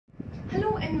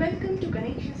Hello and welcome to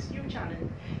Ganesh's YouTube channel.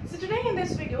 So today in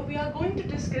this video we are going to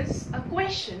discuss a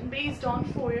question based on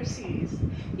Fourier series.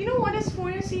 You know what is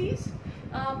Fourier series?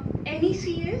 Any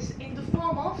series in the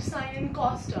form of sine and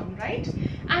cos term, right?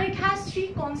 And it has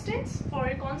three constants,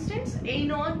 Fourier constants,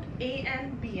 a0, a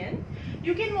and bn.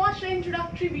 You can watch the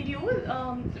introductory video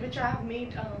which I have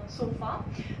made so far,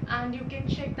 and you can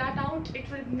check that out. It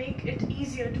will make it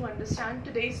easier to understand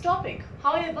today's topic.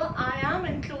 However, I am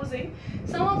enclosing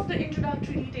some of the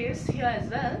introductory details here as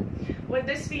well. With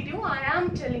this video, I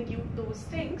am telling you those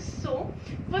things. So,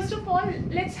 first of all,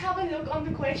 let's have a look on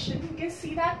the question. You can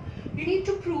see that you need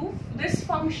to prove this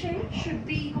function should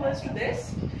be equals to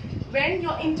this when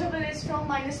your interval is from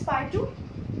minus pi to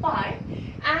pi,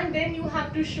 and then you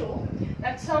have to show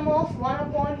that sum of 1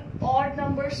 upon odd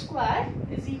number square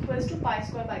is equals to pi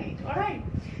square by 8. Alright,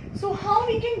 so how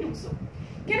we can do so?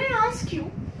 Can I ask you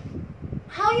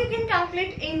how you can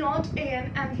calculate a0,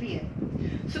 an and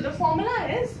bn? So the formula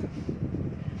is,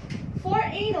 for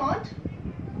a0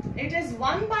 it is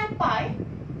 1 by pi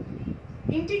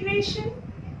integration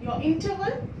your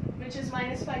interval, which is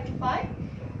minus pi to pi,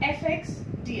 fx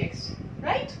dx,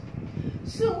 right?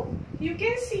 So you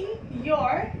can see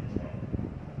your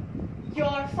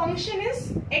function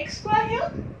is x square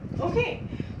here. Okay,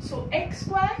 so x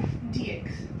square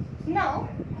dx. Now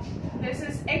this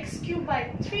is x cubed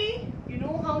by 3. You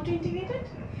know how to integrate it.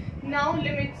 Now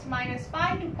limits minus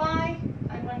pi to pi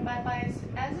and 1 by pi is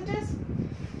as it is.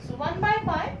 So 1 by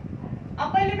pi,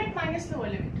 upper limit minus lower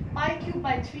limit, pi cubed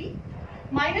by 3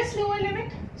 minus lower limit,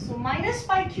 so minus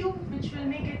pi cube, which will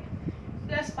make it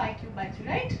plus pi cube by 3,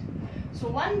 right? So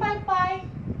 1 by pi,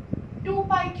 2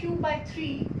 pi cube by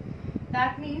 3,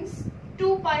 that means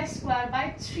 2 pi square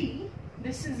by 3.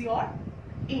 This is your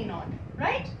a0,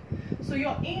 right? So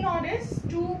your a0 is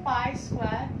 2 pi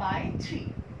square by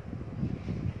 3.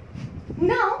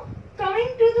 Now coming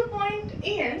to the point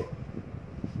an,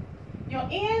 your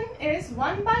an is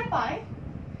 1 by pi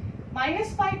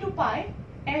minus pi to pi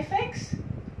fx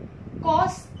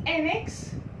cos nx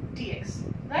dx,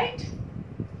 right?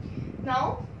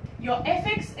 Now your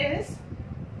fx is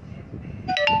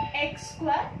x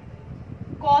square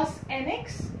cos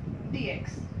nx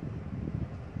dx.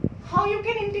 How you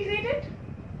can integrate it?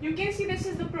 You can see this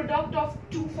is the product of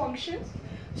two functions,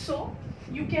 so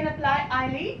you can apply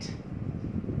isolate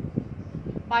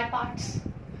by parts.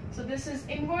 So this is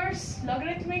inverse,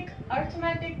 logarithmic,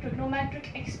 arithmetic,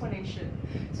 trigonometric, exponential.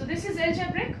 So this is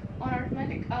algebraic or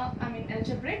arithmetic,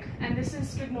 algebraic, and this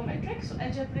is trigonometric. So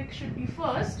algebraic should be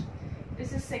first,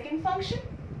 this is second function.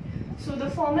 So the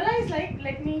formula is like,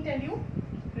 let me tell you,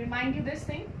 remind you this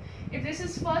thing. If this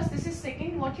is first, this is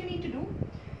second, what you need to do?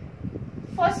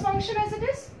 First function as it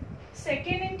is,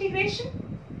 second integration,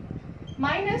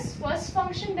 minus first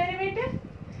function derivative.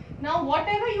 Now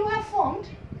whatever you have formed,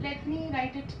 let me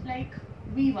write it like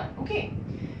v1, okay?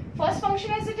 First function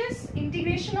as it is,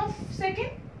 integration of second,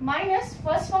 minus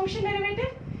first function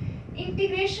derivative,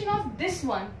 integration of this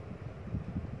one,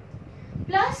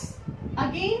 plus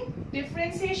again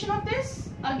differentiation of this,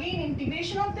 again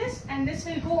integration of this, and this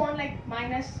will go on like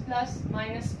minus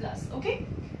plus, okay?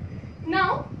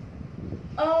 Now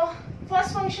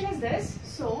first function is this,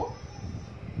 so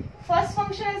first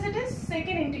function as it is,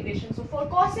 second integration. So for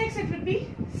cos x it would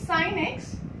be sin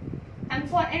x, and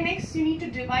for nx you need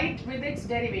to divide with its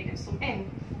derivative, so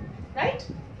n, right?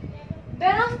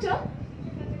 Thereafter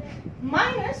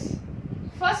minus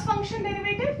first function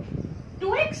derivative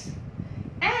 2x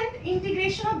and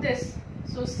integration of this.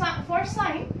 So for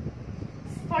sine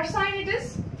it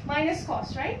is minus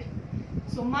cos, right?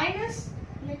 So minus,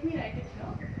 let me write it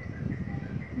here,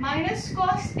 minus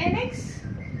cos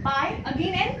nx by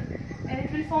again n, and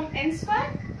it will form n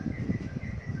square.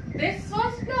 This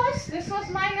was plus, this was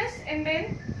minus, and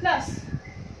then plus.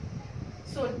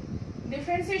 So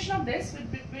differentiation of this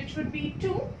which would be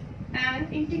 2,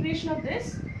 and integration of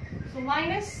this, so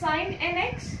minus sine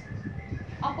nx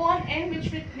upon n,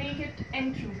 which would make it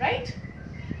n cube, right?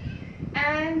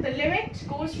 And the limit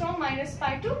goes from minus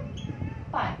pi to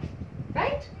pi,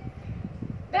 right?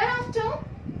 Thereafter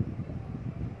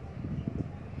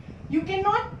you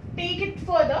cannot take it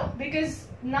further because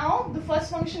now the first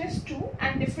function is 2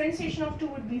 and differentiation of 2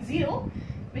 would be 0,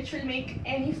 which will make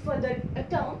any further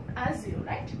term as 0,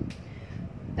 right?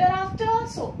 Thereafter,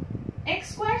 so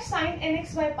x square sine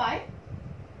nx by pi,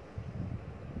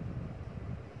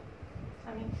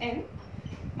 n,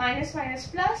 minus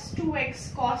plus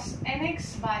 2x cos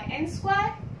nx by n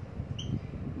square,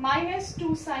 minus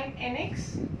 2 sine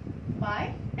nx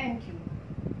by n cube,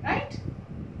 right?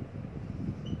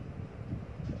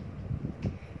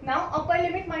 Now upper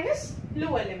limit minus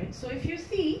lower limit. So if you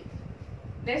see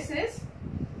This is,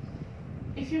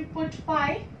 if you put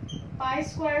pi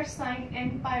square sine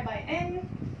n pi by n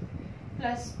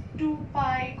plus 2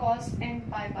 pi cos n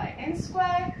pi by n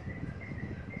square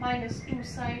minus 2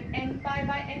 sine n pi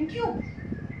by n cube,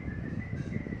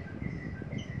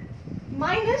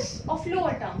 minus of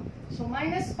lower term. So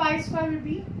minus pi square will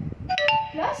be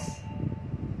plus,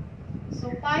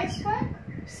 so pi square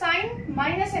sine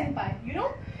minus n pi. You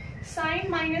know, sine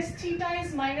minus theta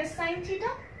is minus sine theta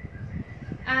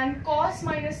and cos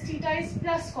minus theta is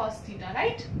plus cos theta,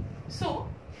 right? So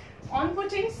on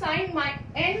putting sine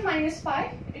n minus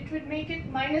pi, it would make it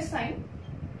minus sine.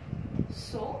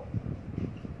 So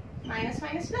minus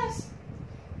minus plus.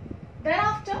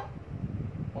 Thereafter,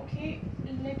 okay,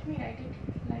 let me write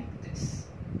it like this.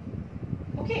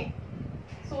 Okay,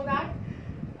 so that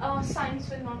signs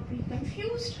will not be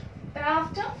confused.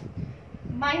 Thereafter,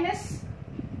 minus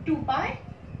 2 pi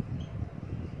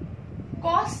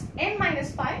cos n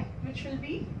minus pi, which will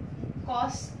be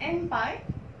cos n pi,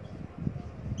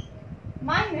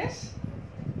 minus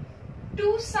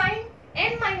 2 sine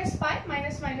n minus pi,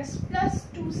 minus minus plus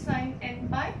 2 sine n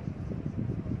pi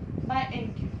by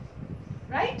n cube,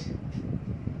 right?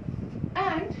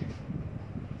 And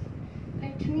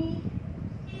let me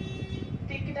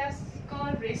take it as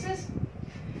curl braces.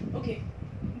 Okay,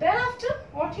 thereafter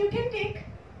what you can take,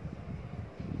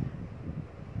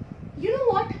 you know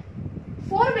what,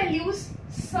 for values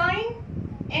sine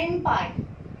n pi,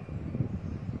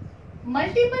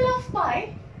 multiple of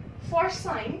pi for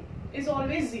sine is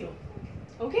always 0,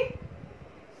 okay,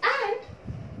 and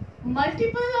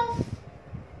multiple of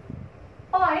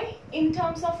pi in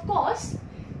terms of cos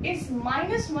is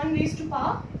minus 1 raised to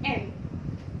power n,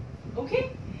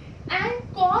 okay,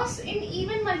 and cos in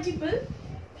even multiple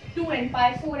 2n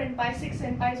pi, 4n pi,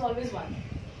 6n pi is always 1.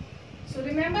 So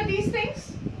remember these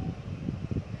things.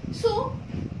 So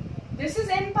this is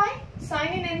n pi,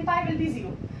 sine in n pi will be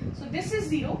 0. So this is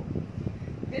 0,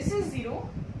 this is 0,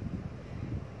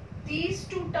 these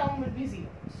two terms will be 0.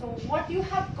 So what you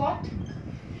have got,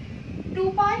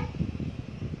 2 pi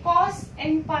cos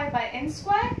n pi by n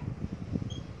square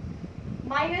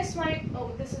minus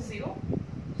this is 0.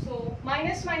 So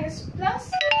minus minus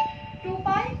plus 2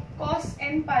 pi cos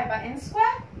n pi by n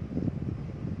square,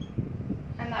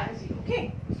 and that is 0.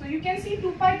 Okay, so you can see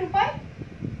 2 pi,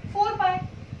 4 pi.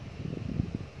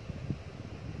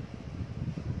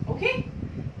 Okay,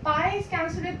 pi is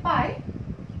cancelled with pi,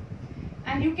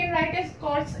 and you can write as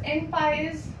cos n pi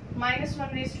is minus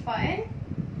 1 raised to power n,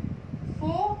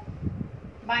 4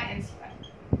 by n square,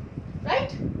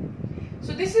 right?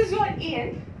 So this is your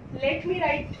an. Let me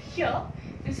write here,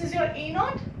 this is your a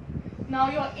naught. Now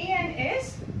your an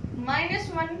is minus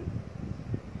 1,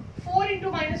 4 into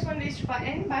minus 1 raised to power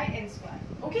n by n square.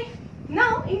 Okay,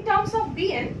 now in terms of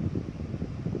bn,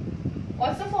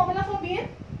 what's the formula for bn?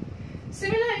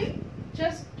 Similarly,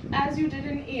 just as you did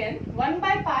in an, 1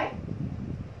 by pi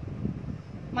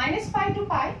minus pi to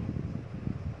pi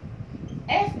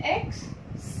fx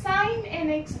sine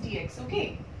nx dx.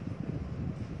 Okay,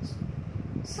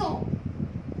 so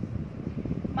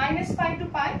minus pi to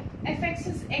pi, fx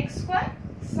is x square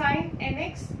sine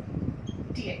nx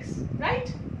dx,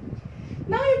 right?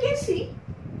 Now you can see,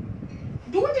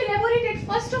 don't elaborate it.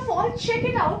 First of all, check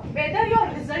it out whether your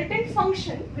resultant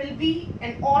function will be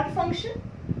an odd function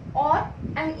or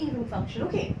an even function.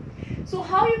 Okay, so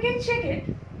how you can check it?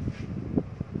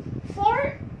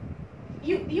 For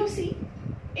you see,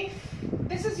 if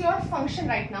this is your function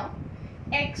right now,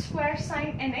 x square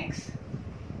sine nx,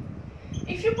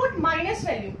 if you put minus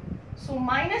value, so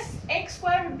minus x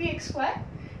square would be x square,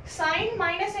 sine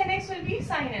minus nx will be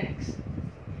sine nx,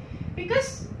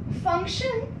 because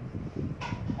function,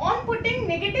 on putting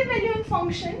negative value in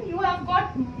function, you have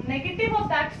got negative of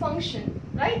that function,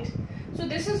 right? So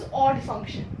this is odd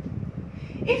function.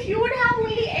 If you would have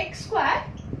only x square,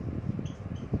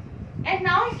 and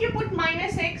now if you put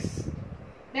minus x,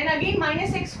 then again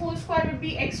minus x whole square would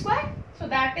be x square, so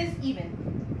that is even.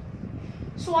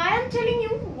 So I am telling you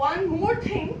one more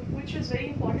thing which is very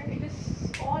important. It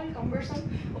is all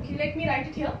cumbersome. Okay, let me write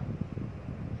it here.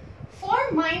 For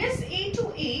minus a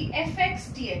to a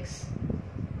fx dx,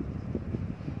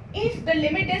 if the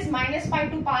limit is minus pi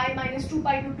to pi, minus 2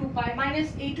 pi to 2 pi,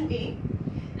 minus a to a,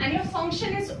 and your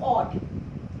function is odd,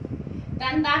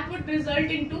 then that would result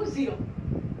into 0.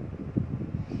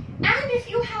 And if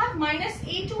you have minus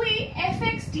a to a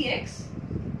fx dx,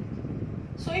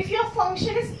 so if your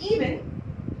function is even,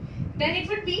 then it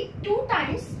would be 2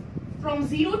 times from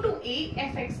 0 to a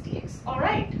fx dx.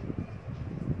 Alright.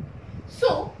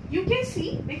 So you can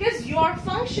see, because your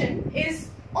function is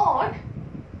odd,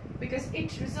 because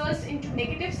it results into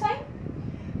negative sign,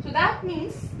 So that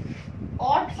means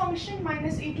odd function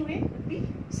minus a to a would be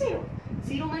 0.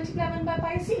 0 multiplied 1 by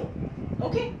pi is 0.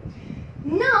 Okay.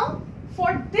 Now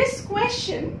for this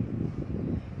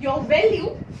question, your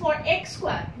value for x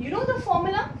square, you know the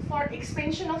formula for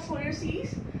expansion of Fourier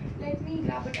series? Let me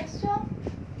grab a tester.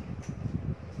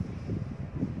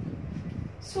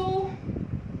 So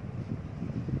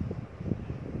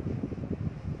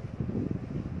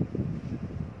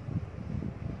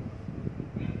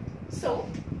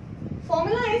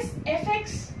formula is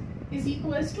fx is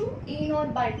equals to a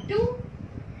naught by 2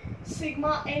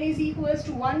 sigma n is equals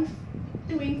to 1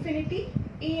 to infinity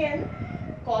an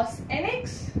cos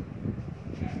nx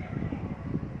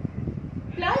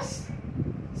plus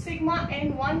sigma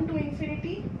n 1 to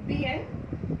infinity bn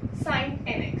sin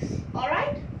nx.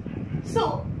 Alright,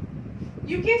 so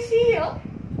you can see here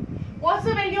what's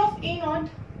the value of a naught.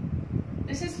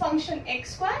 This is function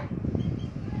x square.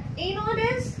 A naught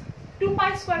is 2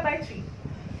 pi square by 3.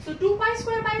 So 2 pi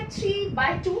square by 3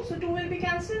 by 2, so 2 will be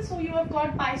cancelled, so you have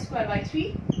got pi square by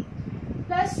 3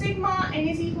 plus sigma n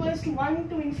is equals to 1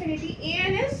 to infinity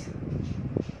an is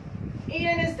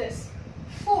this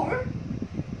 4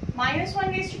 minus 1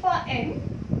 raised to power n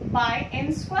by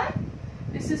n square.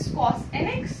 This is cos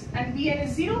nx and bn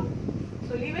is 0,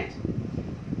 so leave it.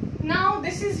 Now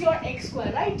this is your x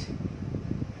square, right?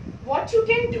 What you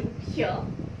can do here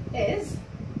is,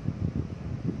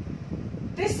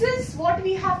 this is what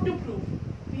we have to prove.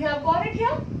 We have got it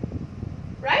here,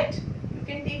 right? You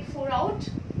can take 4 out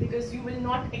because you will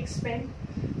not expand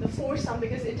the 4 sum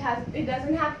because it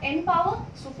doesn't have n power,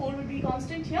 so 4 will be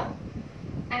constant here.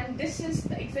 And this is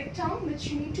the exact term which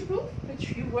you need to prove,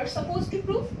 which you were supposed to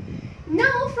prove.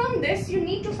 Now from this you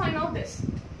need to find out this,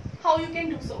 how you can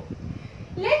do so.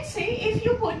 Let's say if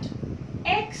you put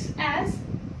x as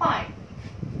pi,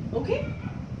 okay?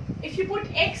 If you put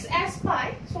x as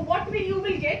pi, so what will you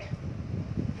will get?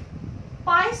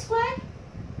 Pi square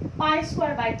by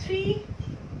 3.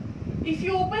 If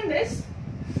you open this,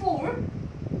 4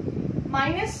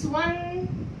 minus 1,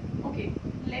 okay,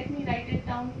 let me write it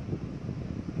down.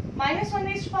 Minus 1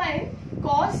 raised to pi n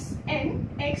cos n,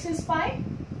 x is pi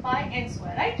n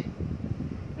square, right?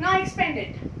 Now expand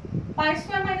it. Pi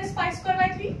square minus pi square by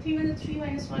 3, 3 1 is 3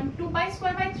 minus 1, 2 pi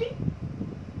square by 3,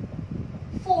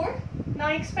 4. Now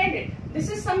expand it. This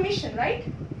is summation, right?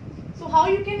 So how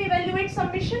you can evaluate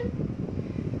summation?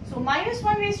 So minus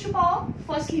 1 raised to power,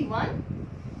 firstly 1,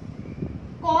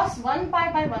 cos 1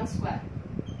 pi by 1 square,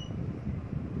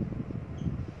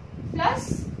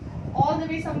 plus all the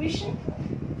way summation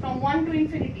from 1 to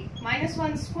infinity. Minus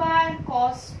 1 square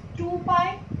cos 2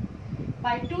 pi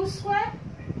by 2 square,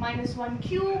 minus 1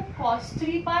 cube cos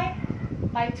 3 pi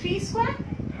by 3 square,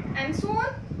 and so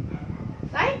on,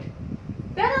 right?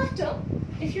 Thereafter,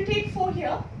 if you take 4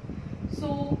 here,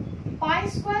 so pi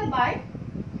square by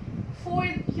 4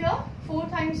 here, 4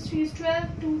 times 3 is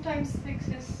 12, 2 times 6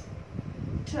 is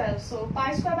 12, so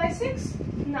pi square by 6.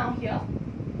 Now here,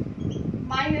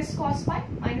 minus cos pi,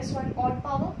 minus 1 odd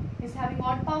power is having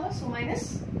odd power, so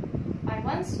minus pi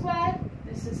 1 square,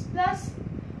 this is plus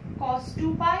cos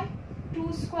 2 pi,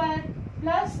 2 square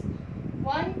plus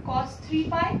 1 cos 3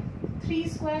 pi, 3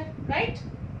 square, right?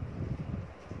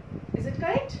 Is it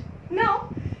correct? Now,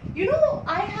 you know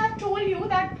I have told you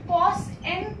that cos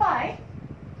n pi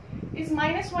is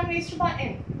minus 1 raised to power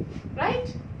n,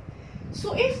 right?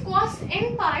 So if cos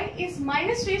n pi is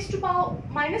minus 1 raised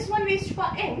to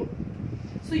power n,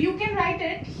 so you can write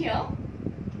it here,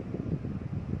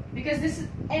 because this is,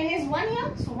 n is 1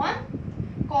 here, so 1,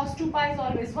 cos 2 pi is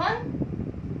always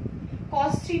 1,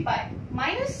 cos 3 pi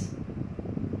minus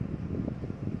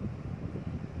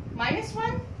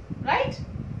 1, right?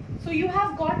 So you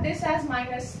have got this as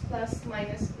minus plus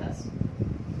minus plus,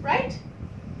 right?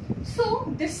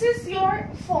 So this is your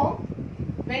form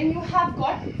when you have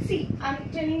got, see,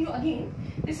 I'm telling you again,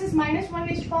 this is minus 1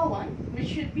 raised to power 1, which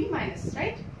should be minus,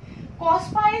 right? Cos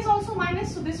pi is also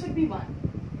minus, so this would be 1.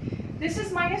 This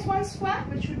is minus 1 square,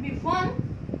 which would be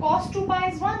 1. Cos 2 pi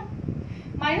is 1.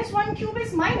 Minus 1 cube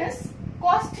is minus.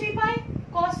 Cos 3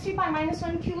 pi minus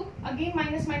 1 cube, again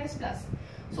minus minus plus.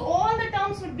 So all the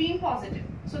terms would be in positive.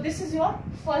 So this is your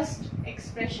first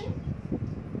expression.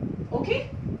 Okay?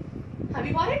 Have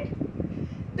you got it?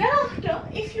 Thereafter,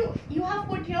 if you have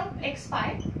put here x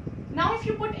pi, now if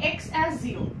you put x as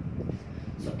 0,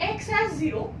 so x as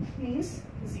 0 means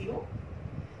 0,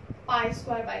 pi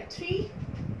square by 3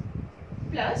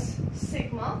 plus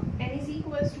sigma n is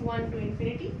equals to 1 to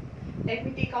infinity. Let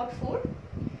me take out 4,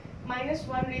 minus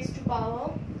 1 raised to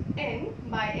power n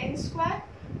by n square,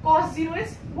 cos 0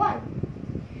 is 1.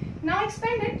 Now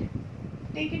expand it,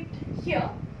 take it here,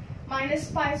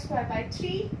 minus pi square by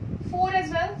 3 4 as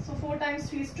well. So 4 times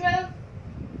 3 is 12.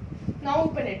 Now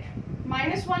open it.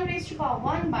 Minus 1 raised to power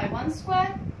 1 by 1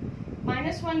 square.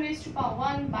 Minus 1 raised to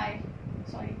power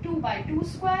 2 by 2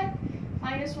 square.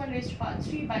 Minus 1 raised to power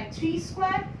 3 by 3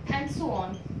 square, and so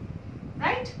on.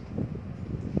 Right?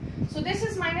 So this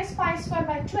is minus pi square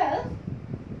by 12.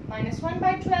 Minus 1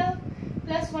 by 12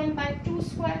 plus 1 by 2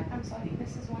 square.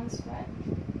 This is 1 square.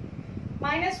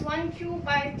 Minus 1 cube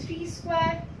by 3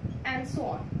 square, and so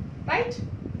on. Right?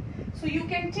 So you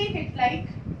can take it like,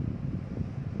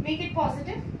 make it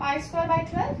positive. Pi square by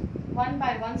 12, 1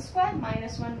 by 1 square,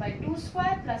 minus 1 by 2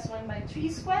 square, plus 1 by 3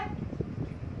 square.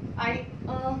 I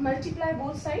multiply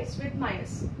both sides with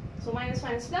minus. So minus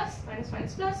minus plus, minus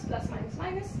minus plus, plus minus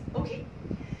minus. Okay.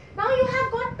 Now you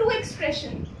have got two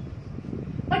expressions.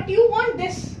 But you want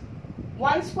this.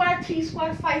 1 square, 3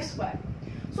 square, 5 square.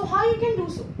 So how you can do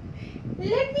so?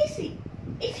 Let me see.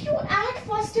 If you add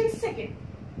first and second.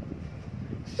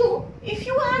 So if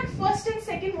you add first and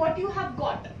second, what you have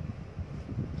got?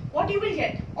 What you will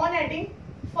get on adding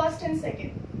first and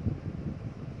second?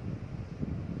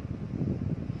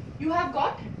 You have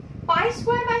got pi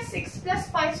square by 6 plus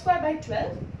pi square by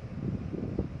 12.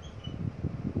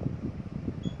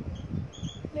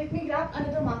 Let me grab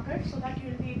another marker so that you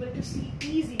will be able to see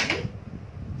easily.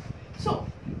 So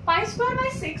pi square by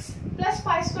 6 plus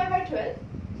pi square by 12.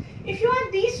 If you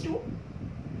add these two,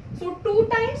 so 2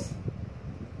 times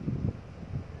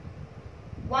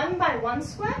 1 by 1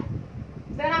 square.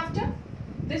 Thereafter,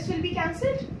 this will be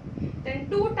cancelled. Then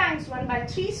 2 times 1 by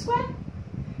 3 square.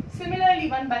 Similarly,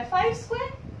 1 by 5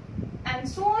 square, and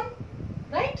so on.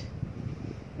 Right?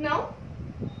 Now,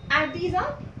 add these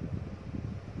up.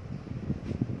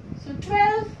 So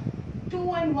 12,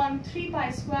 2 and 1, 3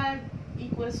 pi square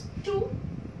equals 2.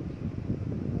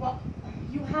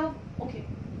 You have, okay,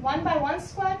 1 by 1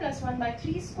 square plus 1 by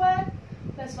 3 square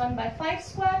plus 1 by 5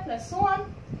 square plus so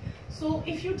on. So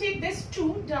if you take this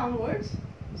 2 downwards,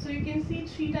 so you can see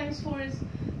 3 times 4 is,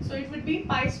 so it would be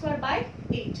pi square by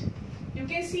 8. You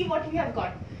can see what we have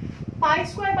got. Pi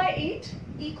square by 8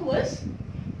 equals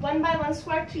 1 by 1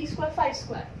 square, 3 square, 5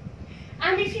 square.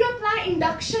 And if you apply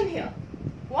induction here,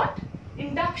 what?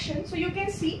 Induction, so you can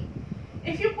see,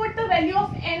 if you put the value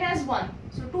of n as 1,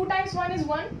 so 2 times 1 is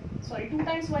 2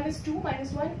 times 1 is 2,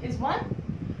 minus 1 is 1,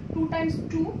 2 times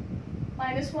 2,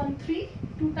 minus 1, 3,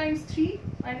 2 times 3,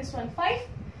 minus 1, 5.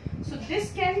 So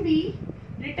this can be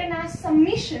written as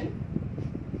summation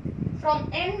from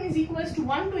n is equals to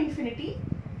 1 to infinity,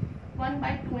 1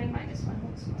 by 2n minus 1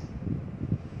 whole square.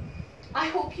 I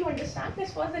hope you understand.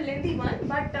 This was a lengthy one,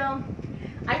 but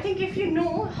I think if you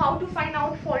know how to find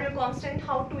out Fourier constant,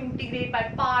 how to integrate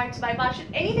by parts, by partial,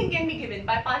 anything can be given,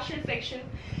 by partial fraction,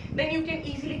 then you can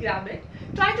easily grab it.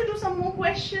 Try to do some more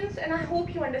questions, and I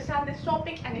hope you understand this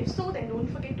topic, and if so, then don't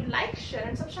forget to like, share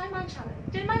and subscribe my channel.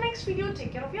 Till my next video,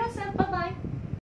 take care of yourself. Bye-bye.